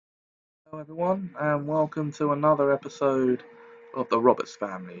Hello, everyone, and welcome to another episode of the Roberts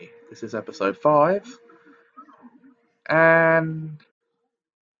Family. This is episode 5, and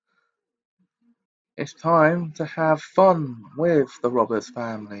it's time to have fun with the Roberts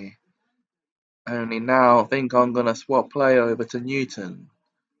Family. Only now, I think I'm going to swap play over to Newton.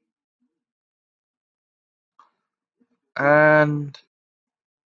 And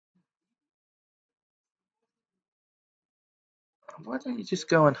why don't you just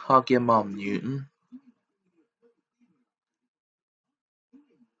go and hug your mum, Newton?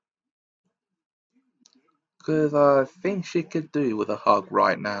 Because I think she could do with a hug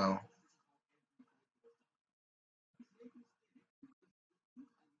right now.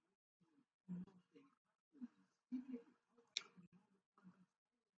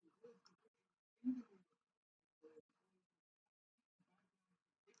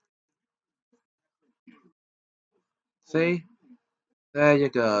 See? There you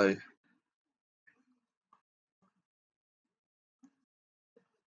go.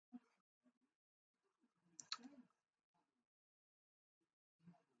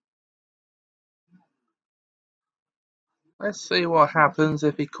 Let's see what happens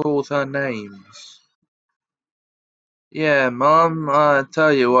if he calls her names. Yeah, Mum, I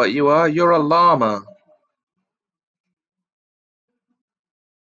tell you what you are. You're a llama.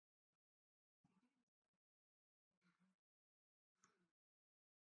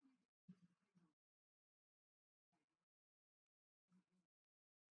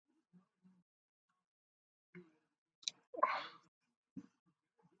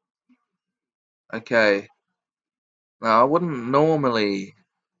 Okay. Now, I wouldn't normally.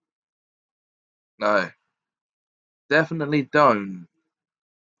 No. Definitely don't.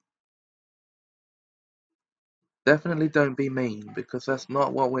 Definitely don't be mean, because that's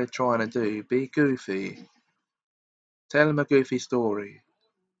not what we're trying to do. Be goofy. Tell him a goofy story.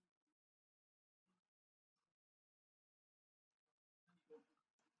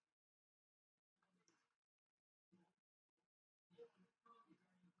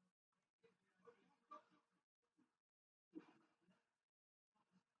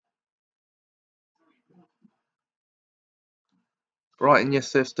 Brighten your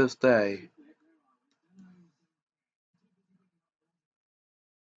sister's day.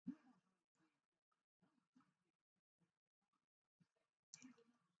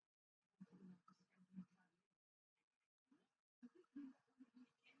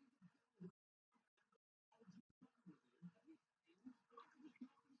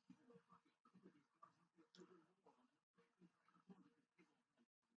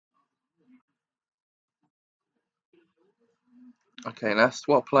 Okay, let's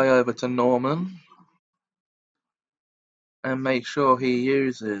swap play over to Norman and make sure he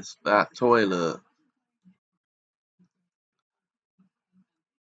uses that toilet.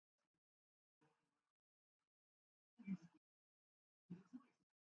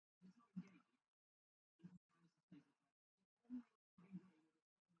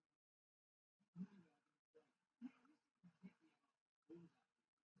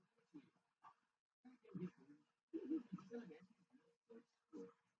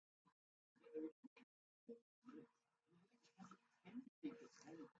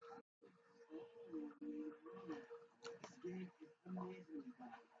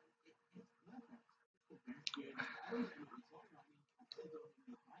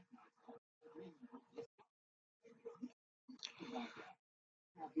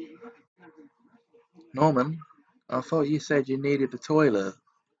 Norman, I thought you said you needed the toilet.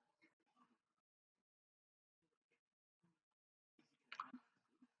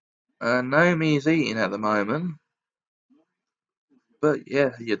 Naomi's eating at the moment. But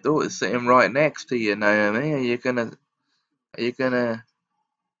yeah, your daughter's sitting right next to you, Naomi. Are you gonna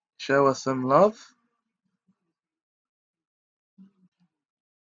show us some love?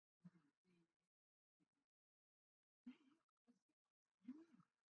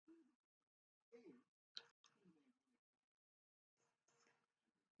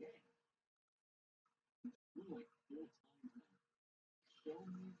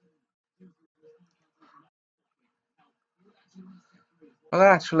 Well,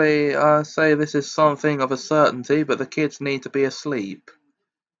 actually, I say this is something of a certainty, but the kids need to be asleep.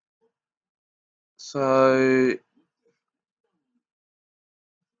 So,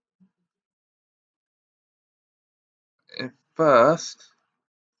 if first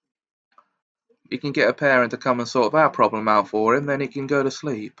you can get a parent to come and sort that problem out for him, then he can go to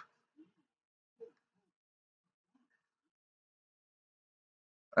sleep.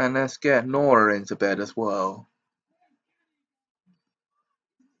 And let's get Nora into bed as well.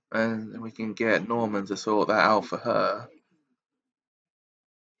 And we can get Norman to sort that out for her.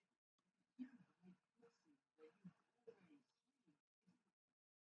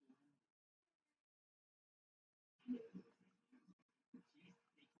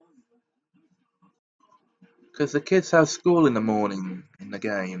 because the kids have school in the morning in the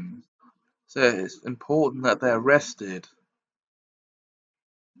game, so it's important that they're rested.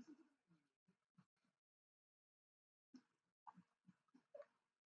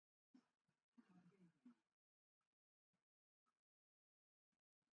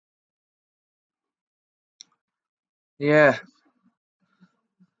 Yeah,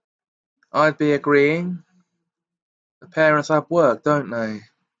 I'd be agreeing. The parents have work, don't they?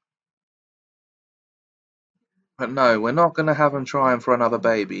 But no, we're not going to have them trying for another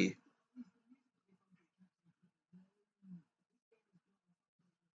baby.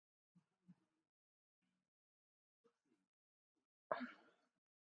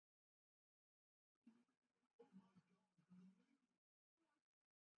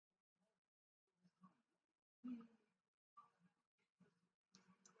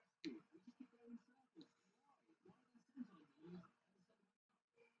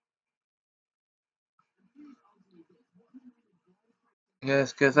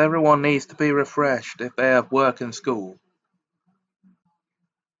 Yes, because everyone needs to be refreshed if they have work and school.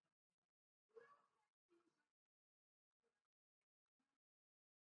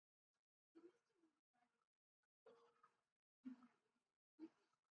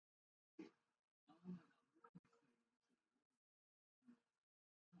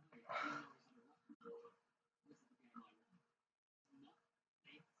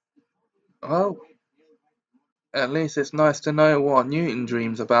 Oh, at least it's nice to know what Newton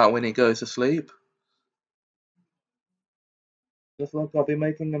dreams about when he goes to sleep. Just like I'll be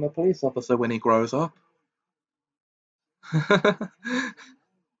making him a police officer when he grows up.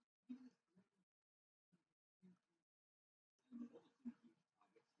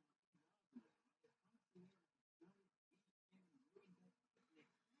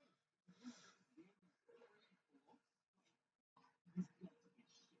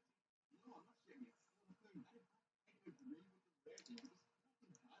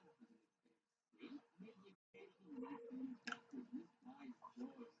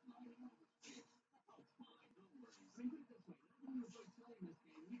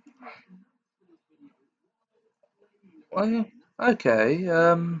 Well, okay,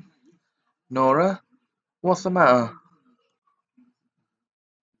 Nora, what's the matter?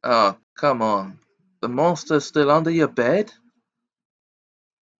 Oh, come on. The monster's still under your bed?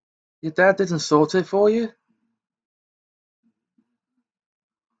 Your dad didn't sort it for you?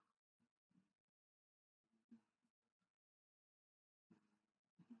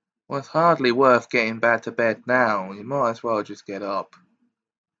 Well, it's hardly worth getting back to bed now. You might as well just get up.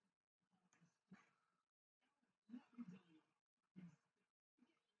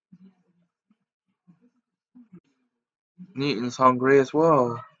 Newton's hungry as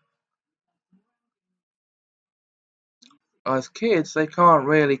well. As kids, they can't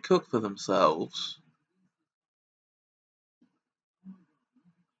really cook for themselves,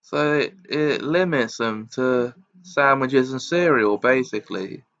 so it limits them to sandwiches and cereal,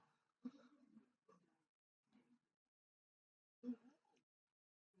 basically.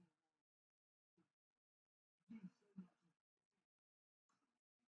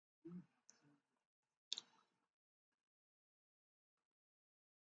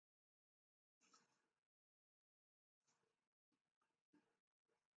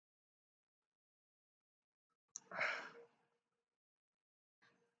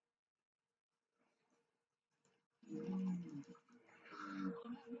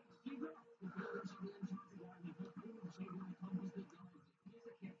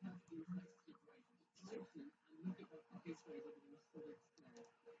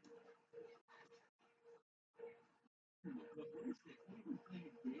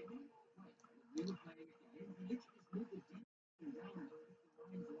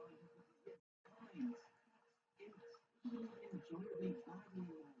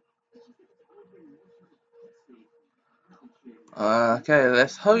 Okay,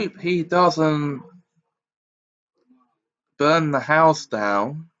 let's hope he doesn't burn the house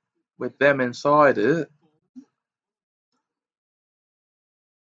down with them inside it.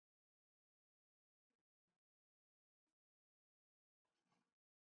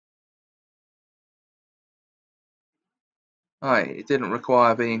 Right, it didn't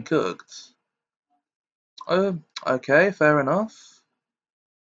require being cooked. Okay, fair enough.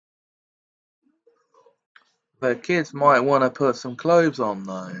 The kids might want to put some clothes on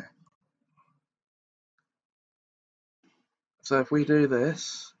though. So if we do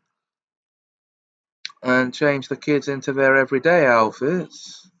this and change the kids into their everyday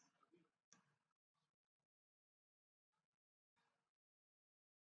outfits,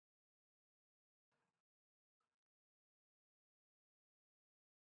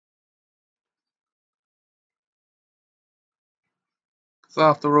 So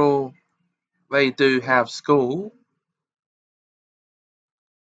after all, they do have school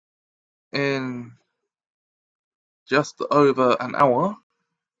in just over an hour.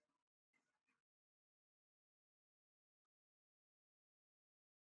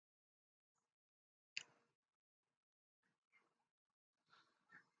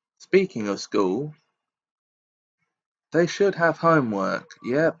 Speaking of school, they should have homework.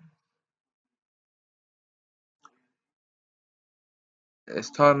 Yep, it's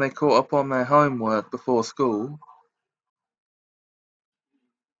time they caught up on their homework before school.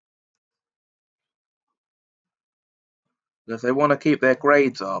 Because they want to keep their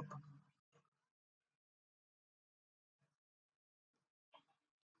grades up.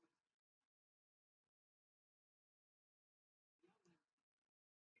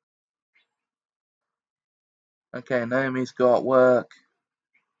 Okay, Naomi's got work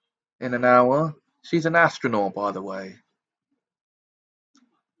in an hour. She's an astronaut, by the way.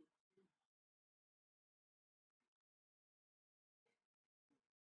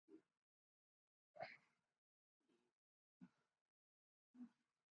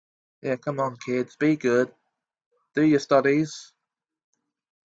 Yeah, come on, kids, be good. Do your studies.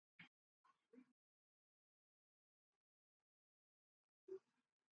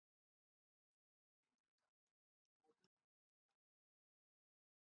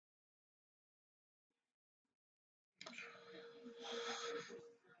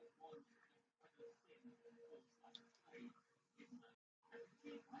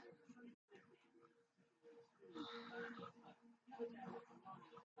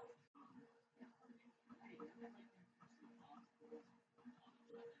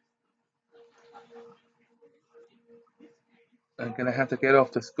 I'm gonna have to get off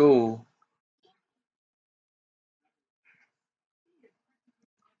to school.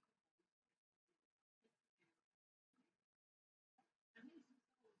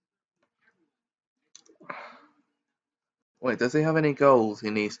 Wait, does he have any goals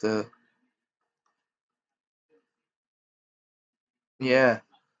he needs to? Yeah.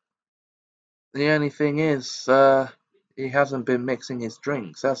 The only thing is, he hasn't been mixing his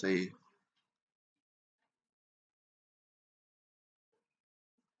drinks, has he?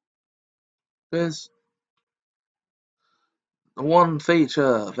 Because the one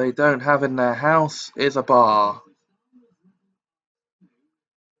feature they don't have in their house is a bar.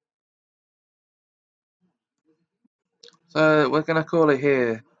 So we're gonna call it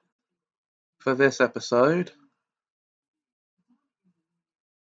here for this episode.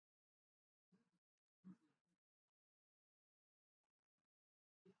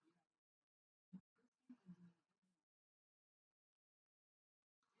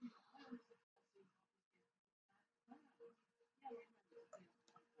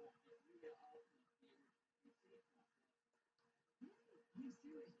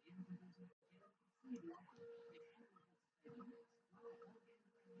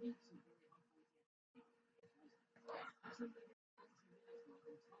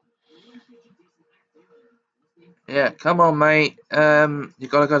 Yeah, come on, mate. You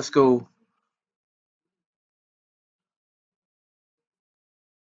gotta go to school.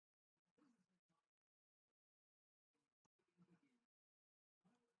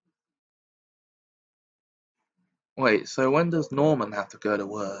 Wait, so when does Norman have to go to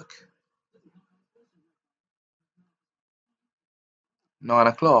work? 9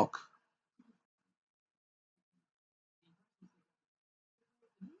 o'clock.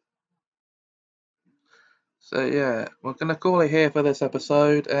 So yeah, we're gonna call it here for this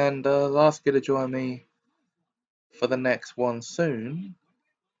episode, and I'll ask you to join me for the next one soon.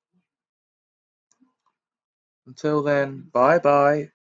 Until then, bye bye.